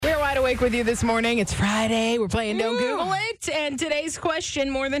wide awake with you this morning. It's Friday. We're playing Don't Google It. And today's question,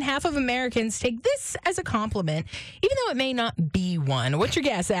 more than half of Americans take this as a compliment, even though it may not be one. What's your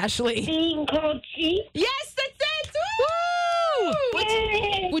guess, Ashley? Being called cheap? Yes, that's it.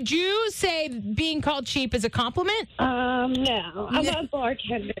 Woo! Would you say being called cheap is a compliment? No. I'm a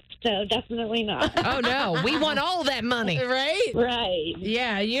bartender, so definitely not. Oh, no. We want all that money. Right? Right.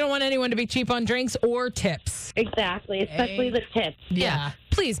 Yeah, you don't want anyone to be cheap on drinks or tips. Exactly, especially the tips. Yeah.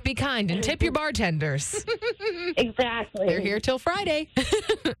 Please be kind and tip your bartenders. Exactly. They're here till Friday.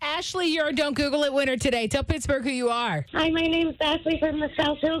 Ashley, you're a Don't Google It winner today. Tell Pittsburgh who you are. Hi, my name's Ashley from the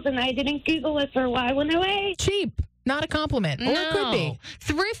South Hills, and I didn't Google it for Y108. Cheap. Not a compliment. Or it could be.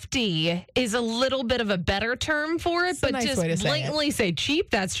 Thrifty is a little bit of a better term for it, It's a but nice just way to say blatantly say cheap,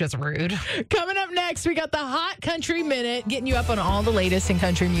 that's just rude. Coming up next, we got the Hot Country Minute, getting you up on all the latest in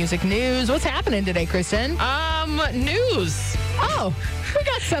country music news. What's happening today, Kristen? News. Oh, we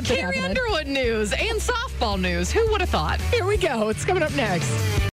got something Carrie happening. Underwood news and softball news. Who would have thought? Here we go. It's coming up next.